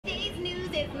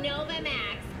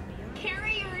Novamax.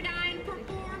 Kerry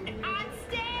performed on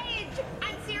stage.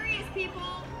 I'm serious,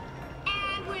 people.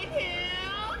 And with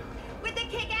who? With the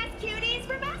kick-ass cuties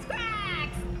from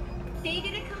Muscracks. They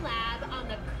did a collab on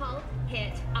the cult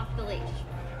hit Off the Leash,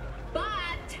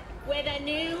 but with a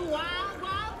new wild,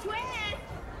 wild twist.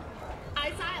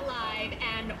 I saw it live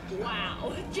and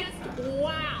wow, just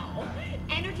wow.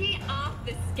 Energy off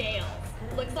the scales.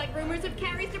 Looks like rumors of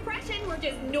Kerry's depression were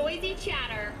just noisy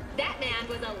chatter. That man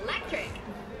was electric.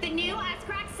 The new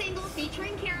Muscracks single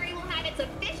featuring Kerry will have its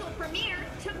official premiere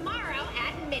tomorrow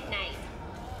at midnight.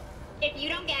 If you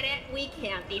don't get it, we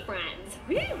can't be friends.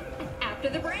 Whew. After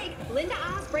the break, Linda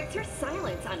Oz breaks her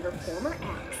silence on her former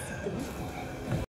ex.